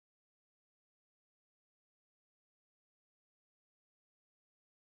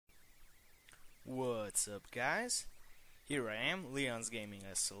What's up, guys? Here I am, Leon's Gaming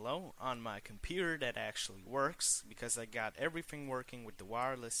SLO, on my computer that actually works because I got everything working with the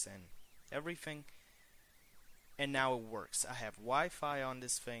wireless and everything, and now it works. I have Wi-Fi on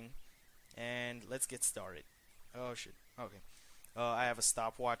this thing, and let's get started. Oh shit. Okay. I have a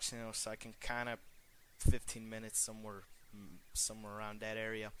stopwatch, so I can kind of 15 minutes somewhere around that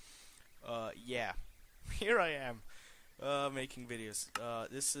area. Yeah, here I am. Making videos.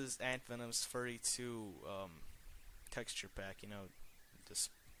 This is Ant Venom's 32 texture pack, this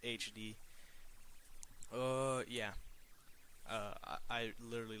HD. Yeah. I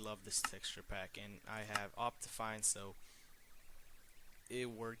literally love this texture pack, and I have Optifine, so it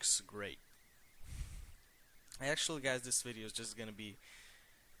works great. Actually, guys, this video is just gonna be,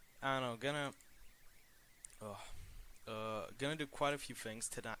 I don't know, gonna do quite a few things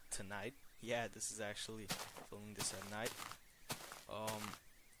tonight. Yeah, this is actually filming this at night.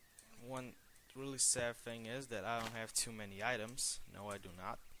 One really sad thing is that I don't have too many items. No, I do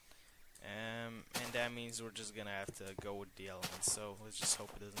not. And that means we're just gonna have to go with the elements. So let's just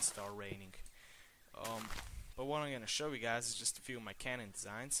hope it doesn't start raining. But what I'm gonna show you guys is just a few of my cannon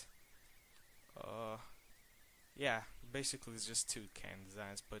designs. Yeah, basically it's just two cannon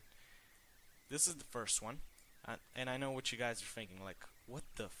designs, but this is the first one. And I know what you guys are thinking, like, what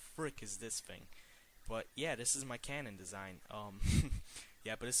the frick is this thing? But yeah, this is my cannon design.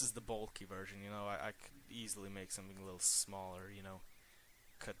 Yeah, but this is the bulky version. I could easily make something a little smaller,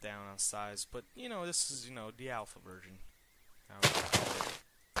 cut down on size. But this is the alpha version.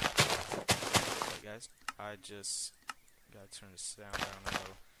 Okay, guys, I just gotta turn the sound down a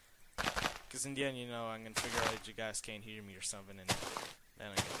little, because in the end, I'm gonna figure out that you guys can't hear me or something, and then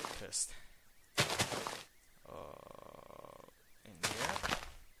I'm gonna get pissed.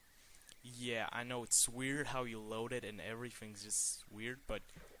 Yeah, I know it's weird how you load it and everything's just weird, but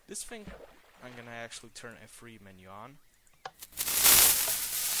this thing, I'm gonna actually turn F3 menu on.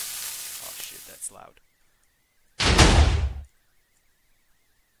 Oh shit, that's loud.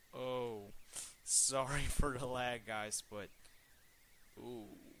 Oh, sorry for the lag, guys, but ooh,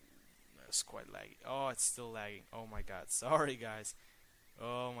 that's quite laggy. Oh, it's still lagging. Oh my god, sorry guys.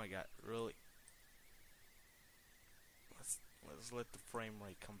 Oh my god, really. Let's let the frame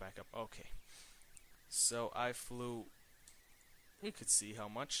rate come back up. Okay. So I flew. You could see how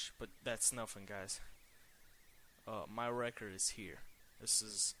much, but that's nothing, guys. My record is here. This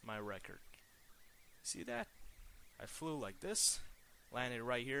is my record. See that? I flew like this, landed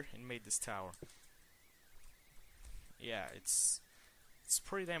right here, and made this tower. Yeah, it's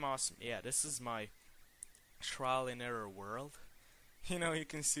pretty damn awesome. Yeah, this is my trial and error world. You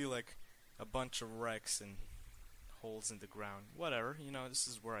can see like a bunch of wrecks and holes in the ground. Whatever, this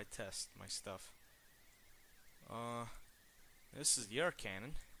is where I test my stuff. This is the air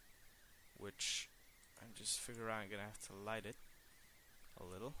cannon, which I'm just figuring out I'm gonna have to light it a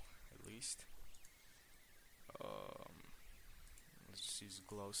little, at least. Let's just use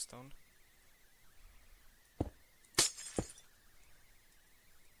glowstone.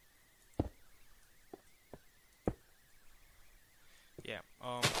 Yeah,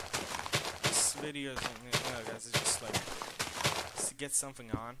 this video is, guys, it's just like to get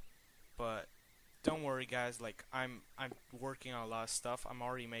something on, but don't worry, guys. Like I'm working on a lot of stuff. I'm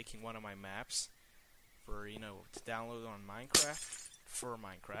already making one of my maps for to download on Minecraft for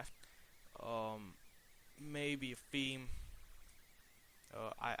Minecraft. Maybe a theme.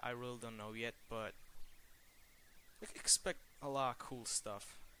 I really don't know yet, but expect a lot of cool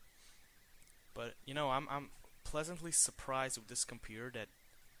stuff. But I'm pleasantly surprised with this computer that,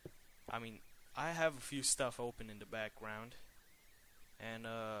 I have a few stuff open in the background, and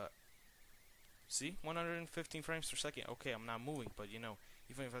see, 115 frames per second. Okay, I'm not moving, but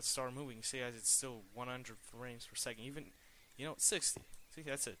even if I start moving, you see, guys, it's still 100 frames per second. Even 60. See,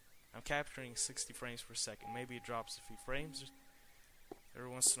 that's it. I'm capturing 60 frames per second. Maybe it drops a few frames every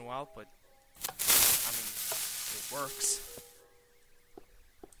once in a while, but it works.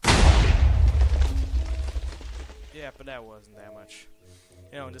 Yeah, but that wasn't that much.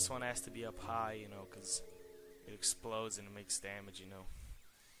 This one has to be up high, because it explodes and it makes damage,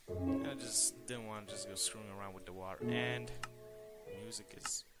 I just didn't want to just go screwing around with the water. And music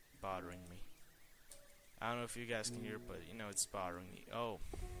is bothering me. I don't know if you guys can hear, but it's bothering me. Oh.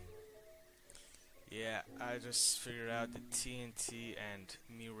 Yeah, I just figured out that TNT and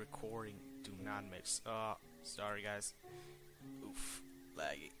me recording do not mix. Oh, sorry guys. Oof,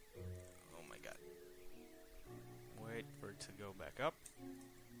 laggy. Oh my god. Wait for it to go back up.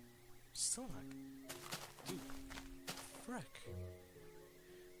 Still not. Dude, frick.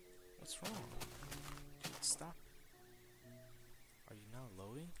 What's wrong? Dude, stop. Are you not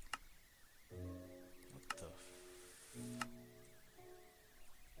loading?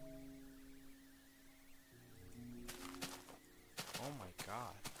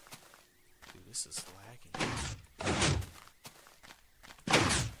 god. Dude, this is lagging.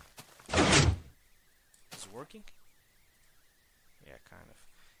 Is it working? Yeah, kind of.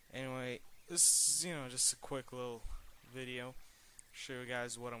 Anyway, this is, you know, just a quick little video. Show you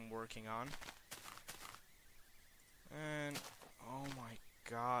guys what I'm working on. And, oh my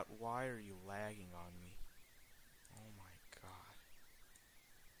god, why are you lagging on me? Oh my god.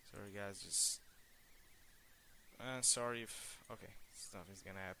 Sorry guys, just... sorry if... Okay, nothing's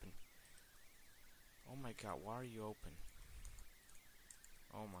gonna happen. Oh my god, why are you open?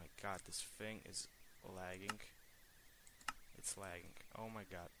 Oh my god, this thing is lagging. It's lagging. Oh my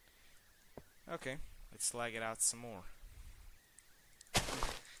god. Okay, let's lag it out some more.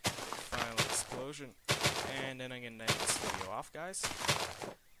 Final explosion. And then I'm gonna end this video off, guys.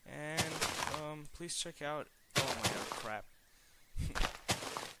 And, please check out... Oh my god, crap.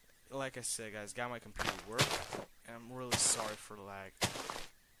 Like I said, guys, got my computer work. And I'm really sorry for the lag.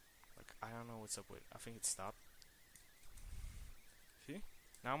 Like, I don't know what's up with it. I think it stopped. See?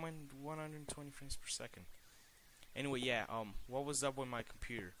 Now I'm in 120 frames per second. Anyway, yeah, what was up with my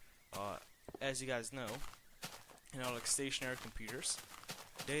computer? As you guys know, you know, like stationary computers,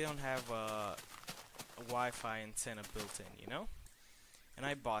 they don't have a Wi-Fi antenna built in, you know? And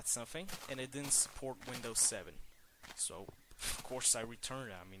I bought something, and it didn't support Windows 7. So, of course, I returned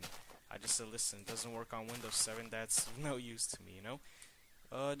it. I mean, I just said, listen, it doesn't work on Windows 7, that's no use to me, you know?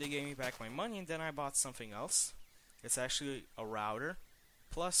 They gave me back my money, and then I bought something else. It's actually a router,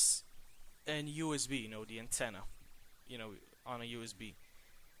 plus an USB, you know, the antenna, you know, on a USB.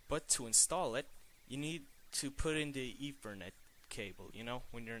 But to install it, you need to put in the Ethernet cable, you know,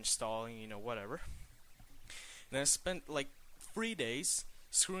 when you're installing, you know, whatever. And I spent like 3 days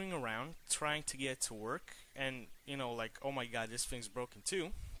screwing around, trying to get it to work, and, you know, like, oh my god, this thing's broken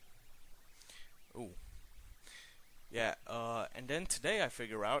too. Ooh. Yeah, and then today I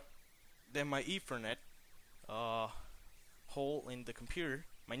figure out that my Ethernet hole in the computer,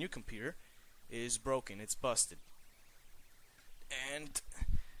 my new computer, is broken. It's busted. And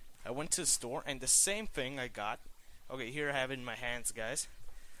I went to the store, and the same thing I got. Okay, here I have it in my hands, guys.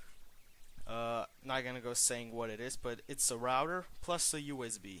 Not gonna go saying what it is, but it's a router plus a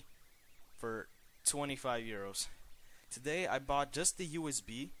USB for 25 euros. Today I bought just the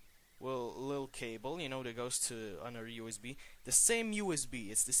USB, well, little cable, you know, that goes to another USB. The same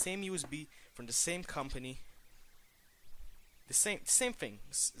USB. It's the same USB from the same company. The same thing.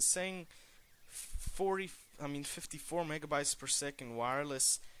 Saying 54 megabytes per second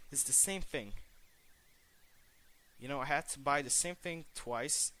wireless is the same thing. You know, I had to buy the same thing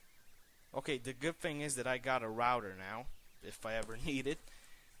twice. Okay, the good thing is that I got a router now, if I ever need it.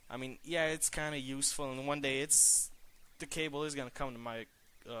 I mean, yeah, it's kind of useful, and one day the cable is gonna come to my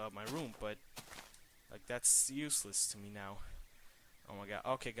my room, but like that's useless to me now. Oh my god.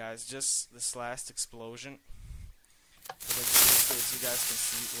 Okay, guys, just this last explosion. But like, as you guys can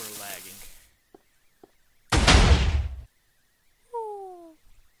see, we're lagging. Woo.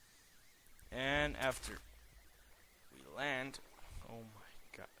 And after we land, oh my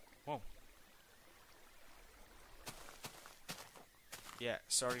god. Whoa. Yeah,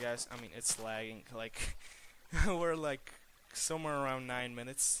 sorry guys, I mean, it's lagging, like, we're like, somewhere around 9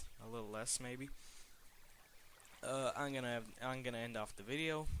 minutes, a little less maybe. I'm gonna end off the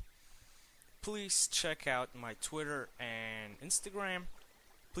video. Please check out my Twitter and Instagram.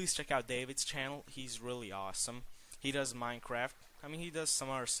 Please check out David's channel, he's really awesome. He does Minecraft, I mean, he does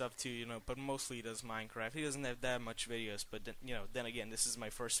some other stuff too, you know, but mostly he does Minecraft. He doesn't have that much videos, but then, you know, then again, this is my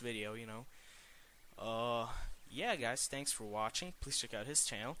first video, you know. Yeah, guys, thanks for watching. Please check out his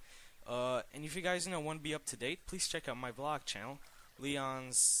channel. And if you guys, you know, want to be up to date, please check out my vlog channel,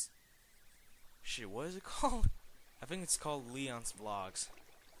 Leon's... Shit, what is it called? I think it's called Leon's Vlogs.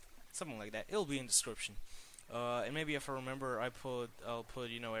 Something like that. It'll be in the description. And maybe if I remember, I'll put,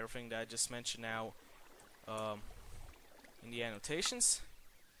 you know, everything that I just mentioned now, in the annotations.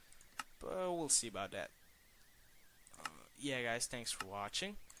 But we'll see about that. Yeah, guys, thanks for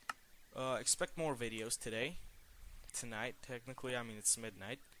watching. Expect more videos today. Tonight, technically. I mean, it's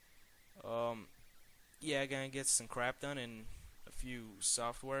midnight. Yeah, gonna get some crap done in a few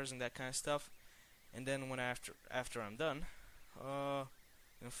softwares and that kind of stuff. And then when after I'm done, gonna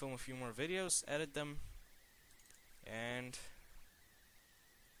film a few more videos, edit them, and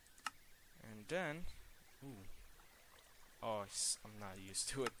then, ooh, oh, I'm not used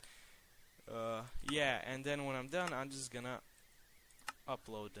to it. Yeah, and then when I'm done, I'm just gonna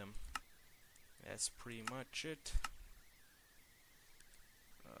upload them. That's pretty much it.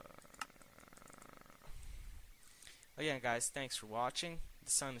 Again, guys, thanks for watching. The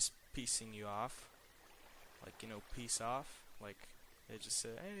sun is piecing you off. Like, you know, peace off. Like, It just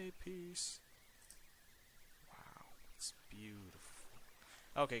said, "Hey, peace." Wow, it's beautiful.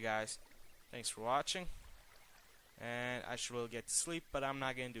 Okay, guys, thanks for watching. And I should really get to sleep, but I'm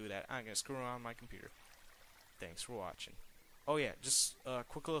not gonna do that. I'm gonna screw around my computer. Thanks for watching. Oh yeah, just a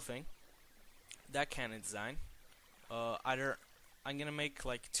quick little thing. That cannon design. Either I'm gonna make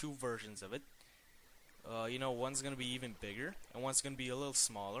like 2 versions of it. You know, one's gonna be even bigger, and one's gonna be a little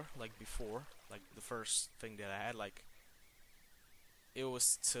smaller, like before. Like the first thing that I had, like it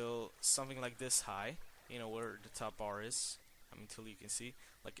was till something like this high. You know where the top bar is. I mean, till you can see.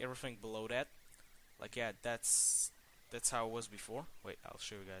 Like everything below that. Like yeah, that's how it was before. Wait, I'll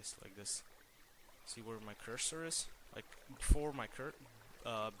show you guys like this. See where my cursor is? Like before my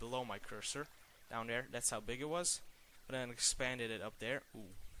below my cursor, down there. That's how big it was. But then expanded it up there.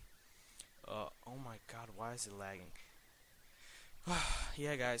 Ooh. Oh my God, why is it lagging?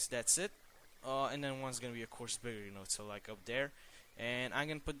 Yeah, guys, that's it. And then one's gonna be, of course, bigger, you know, so like up there. And I'm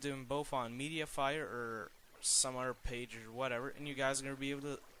gonna put them both on Mediafire or some other page or whatever, and you guys are gonna be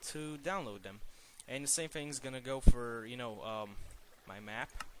able to download them. And the same thing is gonna go for, you know, my map.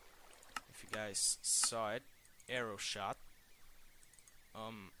 If you guys saw it, Arrow Shot.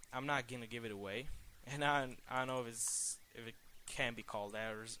 I'm not gonna give it away, and I don't know if it can be called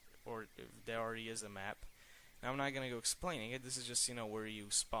that or if there already is a map. Now, I'm not gonna go explaining it. This is just, you know, where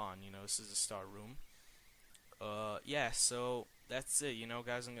you spawn. You know, this is a start room. Yeah. So that's it. You know,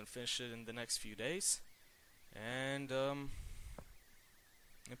 guys, I'm gonna finish it in the next few days, and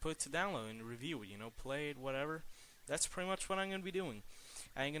put it to download and review it. You know, play it, whatever. That's pretty much what I'm gonna be doing.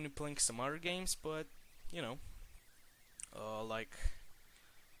 I ain't gonna be playing some other games, but you know, like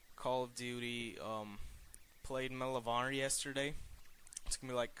Call of Duty. Played Medal of Honor yesterday. It took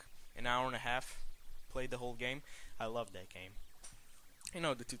me like an hour and a half. Played the whole game. I love that game. You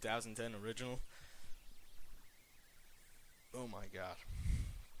know, the 2010 original. Oh my God.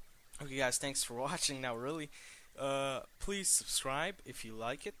 Okay, guys, thanks for watching. Now, really, please subscribe if you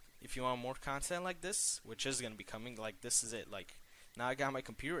like it. If you want more content like this, which is gonna be coming. Like, this is it. Like, now I got my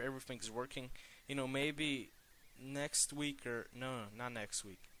computer. Everything's working. You know, maybe next week or no, not next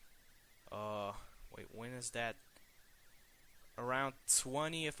week. Wait, when is that? Around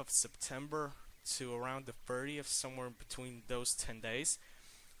 20th of September to around the 30th, somewhere in between those 10 days.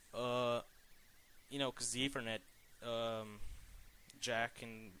 You know, because the Ethernet jack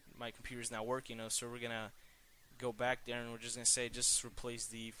and my computer's not working, you know, so we're gonna go back there and we're just gonna say just replace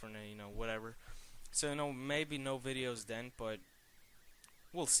the Ethernet, you know, whatever. So, you know, maybe no videos then, but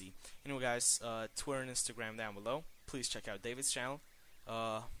we'll see. Anyway, guys, Twitter and Instagram down below. Please check out David's channel.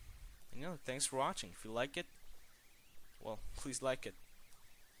 You know, thanks for watching. If you like it, well, please like it.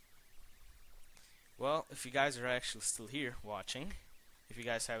 Well, if you guys are actually still here watching, if you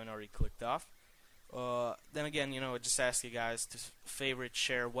guys haven't already clicked off, then again, you know, just ask you guys to favorite,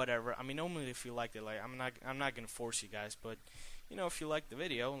 share, whatever. I mean, only if you liked it. Like, I'm not gonna force you guys, but you know, if you like the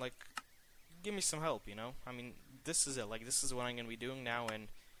video, like, give me some help. You know, I mean, this is it. Like, this is what I'm gonna be doing now, and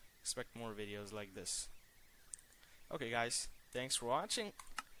expect more videos like this. Okay, guys, thanks for watching.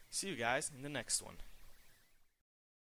 See you guys in the next one.